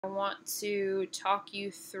I want to talk you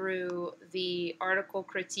through the article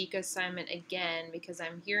critique assignment again because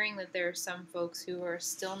I'm hearing that there are some folks who are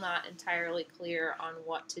still not entirely clear on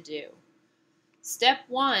what to do. Step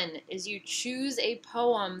 1 is you choose a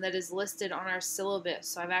poem that is listed on our syllabus.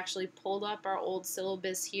 So I've actually pulled up our old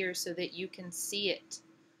syllabus here so that you can see it.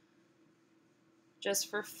 Just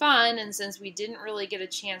for fun, and since we didn't really get a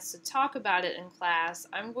chance to talk about it in class,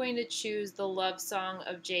 I'm going to choose the love song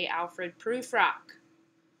of J. Alfred Prufrock.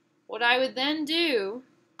 What I would then do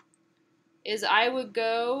is I would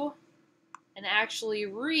go and actually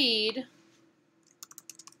read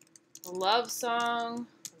the love song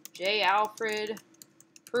of J. Alfred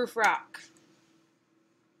Prufrock.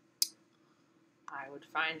 I would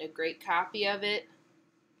find a great copy of it,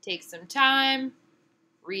 take some time,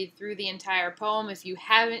 read through the entire poem. If you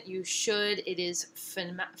haven't, you should. It is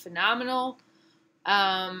phenomenal.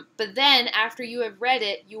 But then, after you have read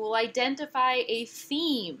it, you will identify a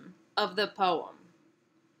theme of the poem.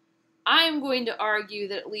 I am going to argue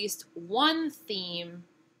that at least one theme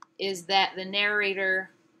is that the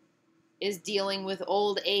narrator is dealing with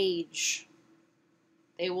old age.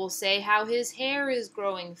 They will say how his hair is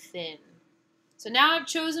growing thin. So now I've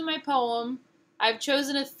chosen my poem. I've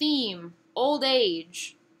chosen a theme, old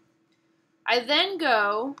age. I then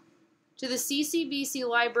go to the CCBC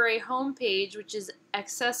Library homepage, which is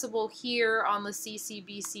accessible here on the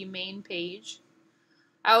CCBC main page.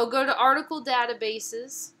 I will go to article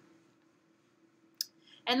databases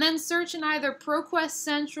and then search in either ProQuest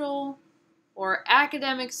Central or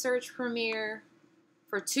Academic Search Premier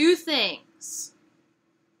for two things.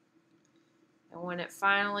 And when it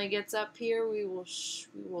finally gets up here, we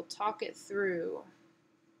will talk it through.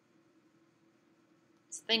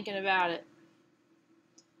 It's thinking about it.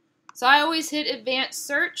 So I always hit advanced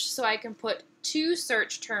search so I can put two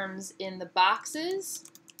search terms in the boxes.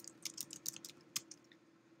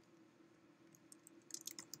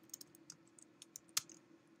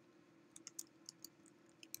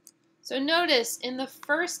 So notice in the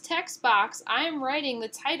first text box, I am writing the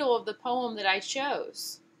title of the poem that I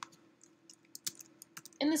chose.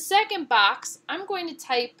 In the second box, I'm going to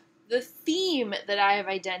type the theme that I have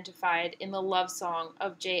identified in the love song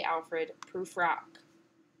of J. Alfred Prufrock.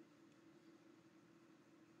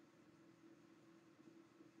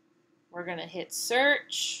 We're going to hit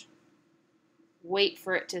search, wait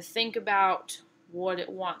for it to think about what it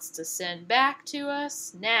wants to send back to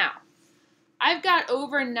us. Now, I've got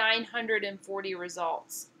over 940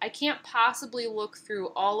 results. I can't possibly look through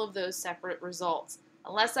all of those separate results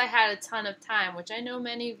unless I had a ton of time, which I know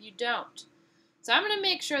many of you don't. So I'm going to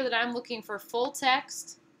make sure that I'm looking for full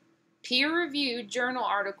text, peer-reviewed journal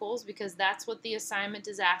articles, because that's what the assignment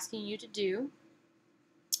is asking you to do.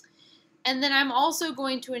 And then I'm also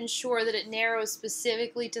going to ensure that it narrows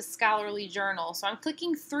specifically to scholarly journals. So I'm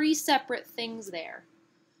clicking 3 separate things there.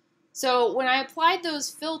 So when I applied those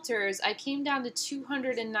filters, I came down to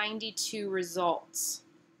 292 results.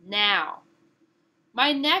 Now,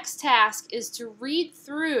 my next task is to read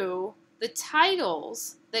through the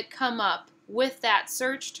titles that come up with that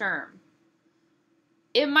search term.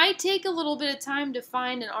 It might take a little bit of time to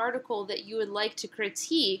find an article that you would like to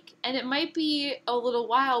critique, and it might be a little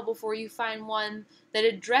while before you find one that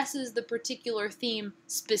addresses the particular theme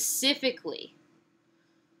specifically.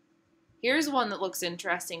 Here's one that looks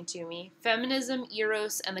interesting to me. Feminism,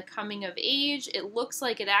 Eros, and the Coming of Age. It looks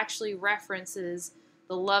like it actually references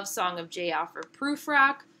the love song of J. Alfred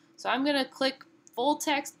Prufrock. So I'm going to click full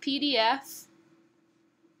text PDF.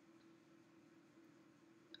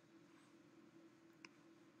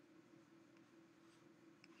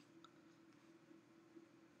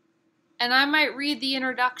 And I might read the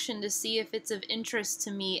introduction to see if it's of interest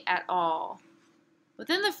to me at all.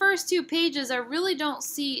 Within the first 2 pages, I really don't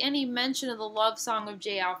see any mention of the love song of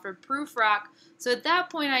J. Alfred Prufrock, so at that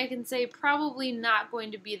point I can say probably not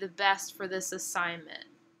going to be the best for this assignment.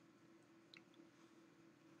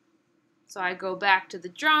 So I go back to the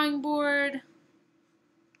drawing board,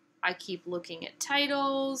 I keep looking at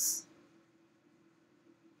titles,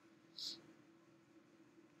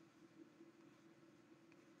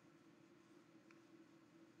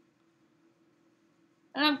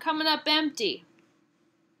 and I'm coming up empty.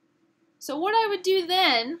 So what I would do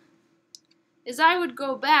then is I would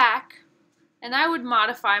go back and I would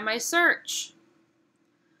modify my search.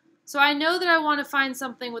 So I know that I want to find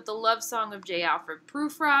something with the love song of J. Alfred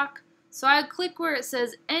Prufrock, so I would click where it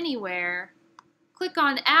says anywhere, click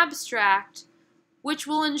on abstract, which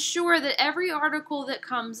will ensure that every article that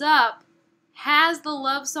comes up has the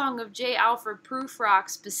love song of J. Alfred Prufrock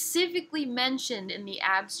specifically mentioned in the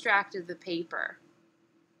abstract of the paper.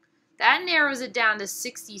 That narrows it down to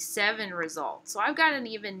 67 results. So I've got an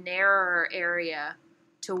even narrower area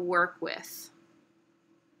to work with.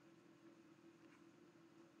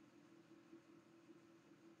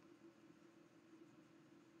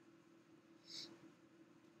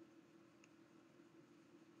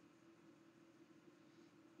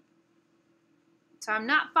 So I'm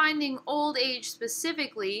not finding old age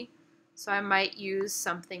specifically, so I might use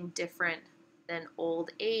something different than old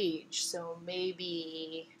age. So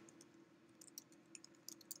maybe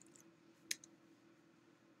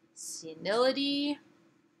senility,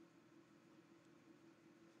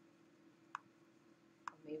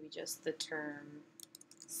 or maybe just the term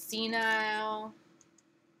senile.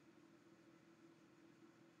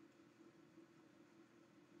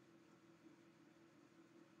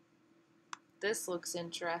 This looks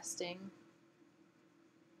interesting.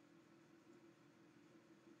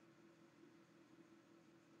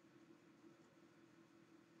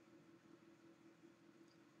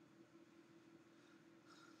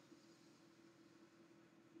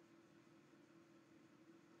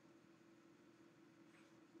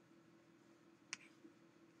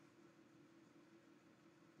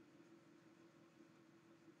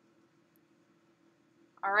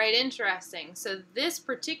 All right, interesting. So this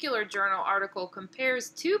particular journal article compares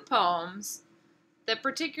two poems that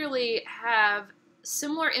particularly have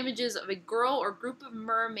similar images of a girl or group of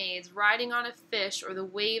mermaids riding on a fish or the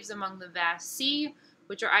waves among the vast sea,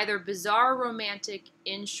 which are either bizarre, romantic,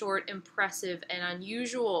 in short, impressive, and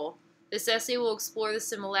unusual. This essay will explore the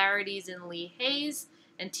similarities in Lee Hayes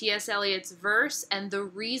and T.S. Eliot's verse and the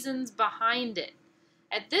reasons behind it.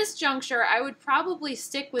 At this juncture, I would probably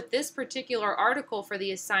stick with this particular article for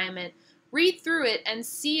the assignment, read through it, and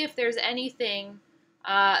see if there's anything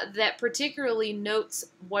that particularly notes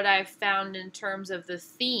what I've found in terms of the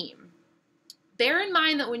theme. Bear in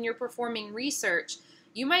mind that when you're performing research,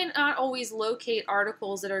 you might not always locate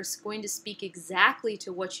articles that are going to speak exactly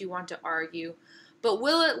to what you want to argue, but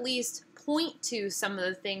will at least point to some of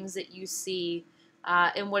the things that you see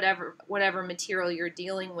in whatever material you're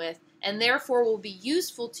dealing with, and therefore will be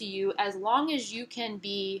useful to you as long as you can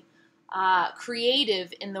be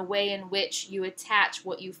creative in the way in which you attach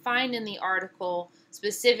what you find in the article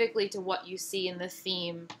specifically to what you see in the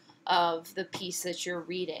theme of the piece that you're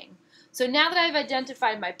reading. So now that I've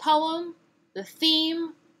identified my poem, the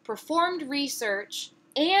theme, performed research,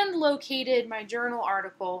 and located my journal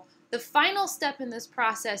article, the final step in this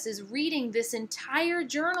process is reading this entire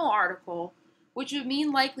journal article, which would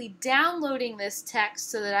mean likely downloading this text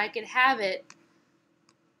so that I could have it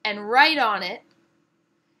and write on it,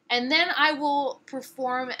 and then I will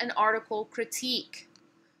perform an article critique.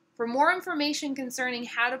 For more information concerning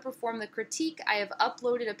how to perform the critique, I have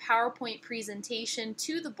uploaded a PowerPoint presentation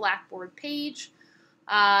to the Blackboard page.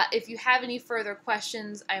 If you have any further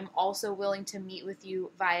questions, I'm also willing to meet with you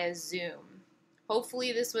via Zoom.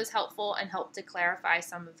 Hopefully this was helpful and helped to clarify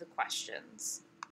some of the questions.